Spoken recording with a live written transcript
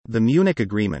The Munich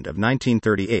Agreement of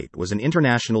 1938 was an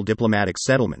international diplomatic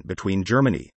settlement between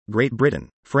Germany, Great Britain,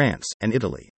 France, and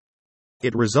Italy.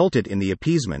 It resulted in the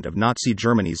appeasement of Nazi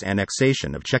Germany's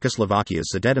annexation of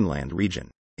Czechoslovakia's Sudetenland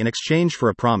region, in exchange for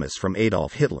a promise from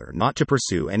Adolf Hitler not to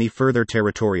pursue any further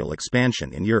territorial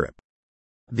expansion in Europe.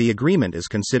 The agreement is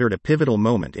considered a pivotal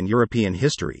moment in European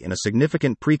history and a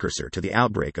significant precursor to the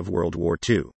outbreak of World War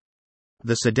II.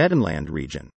 The Sudetenland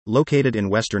region, located in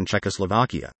western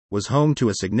Czechoslovakia, was home to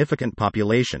a significant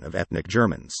population of ethnic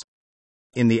Germans.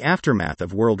 In the aftermath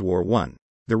of World War I,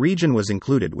 the region was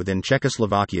included within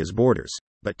Czechoslovakia's borders,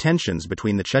 but tensions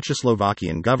between the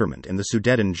Czechoslovakian government and the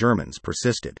Sudeten Germans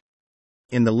persisted.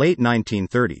 In the late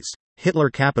 1930s,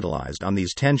 Hitler capitalized on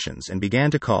these tensions and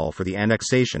began to call for the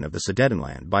annexation of the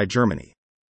Sudetenland by Germany.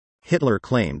 Hitler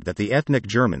claimed that the ethnic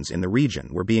Germans in the region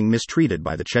were being mistreated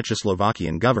by the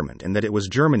Czechoslovakian government and that it was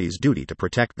Germany's duty to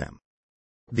protect them.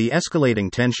 The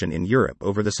escalating tension in Europe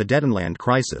over the Sudetenland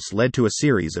crisis led to a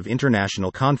series of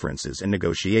international conferences and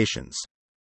negotiations.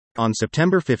 On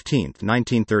September 15,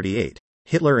 1938,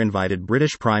 Hitler invited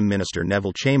British Prime Minister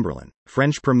Neville Chamberlain,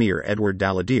 French Premier Edward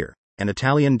Daladier, and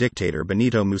Italian dictator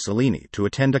Benito Mussolini to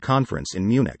attend a conference in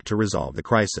Munich to resolve the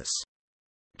crisis.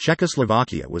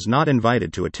 Czechoslovakia was not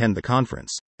invited to attend the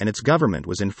conference, and its government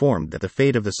was informed that the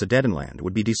fate of the Sudetenland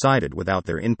would be decided without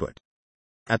their input.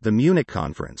 At the Munich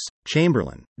conference,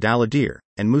 Chamberlain, Daladier,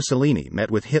 and Mussolini met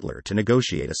with Hitler to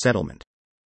negotiate a settlement.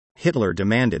 Hitler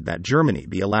demanded that Germany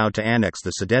be allowed to annex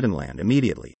the Sudetenland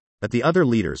immediately, but the other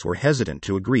leaders were hesitant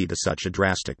to agree to such a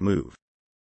drastic move.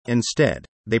 Instead,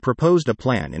 they proposed a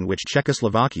plan in which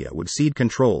Czechoslovakia would cede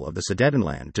control of the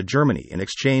Sudetenland to Germany in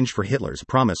exchange for Hitler's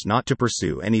promise not to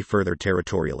pursue any further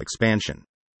territorial expansion.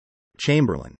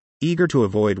 Chamberlain, eager to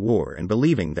avoid war and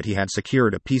believing that he had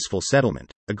secured a peaceful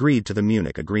settlement, agreed to the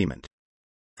Munich Agreement.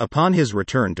 Upon his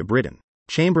return to Britain,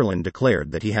 Chamberlain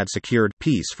declared that he had secured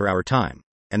peace for our time,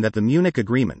 and that the Munich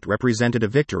Agreement represented a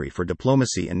victory for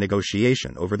diplomacy and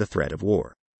negotiation over the threat of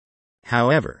war.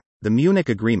 However, the Munich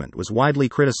Agreement was widely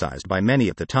criticized by many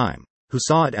at the time, who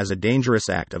saw it as a dangerous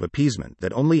act of appeasement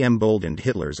that only emboldened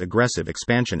Hitler's aggressive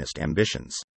expansionist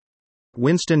ambitions.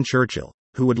 Winston Churchill,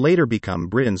 who would later become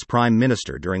Britain's Prime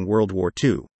Minister during World War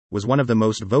II, was one of the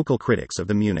most vocal critics of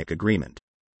the Munich Agreement.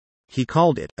 He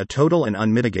called it a total and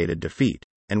unmitigated defeat,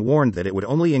 and warned that it would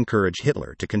only encourage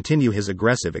Hitler to continue his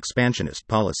aggressive expansionist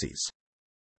policies.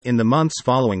 In the months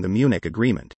following the Munich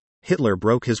Agreement, Hitler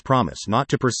broke his promise not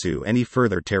to pursue any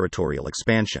further territorial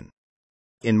expansion.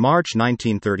 In March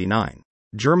 1939,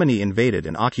 Germany invaded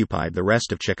and occupied the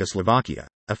rest of Czechoslovakia,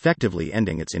 effectively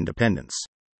ending its independence.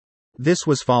 This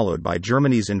was followed by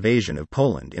Germany's invasion of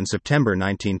Poland in September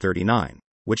 1939,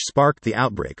 which sparked the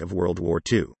outbreak of World War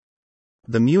II.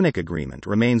 The Munich Agreement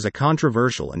remains a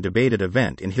controversial and debated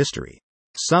event in history.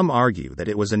 Some argue that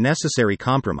it was a necessary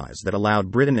compromise that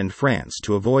allowed Britain and France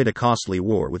to avoid a costly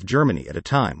war with Germany at a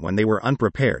time when they were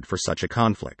unprepared for such a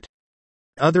conflict.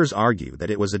 Others argue that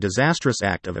it was a disastrous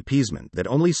act of appeasement that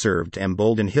only served to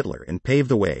embolden Hitler and pave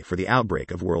the way for the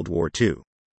outbreak of World War II.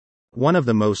 One of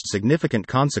the most significant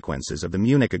consequences of the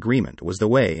Munich Agreement was the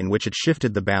way in which it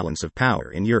shifted the balance of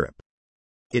power in Europe.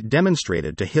 It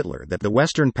demonstrated to Hitler that the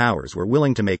Western powers were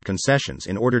willing to make concessions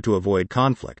in order to avoid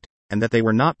conflict, and that they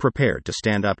were not prepared to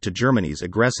stand up to Germany's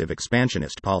aggressive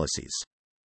expansionist policies.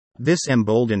 This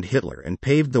emboldened Hitler and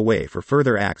paved the way for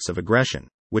further acts of aggression,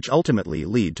 which ultimately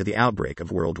led to the outbreak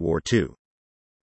of World War II.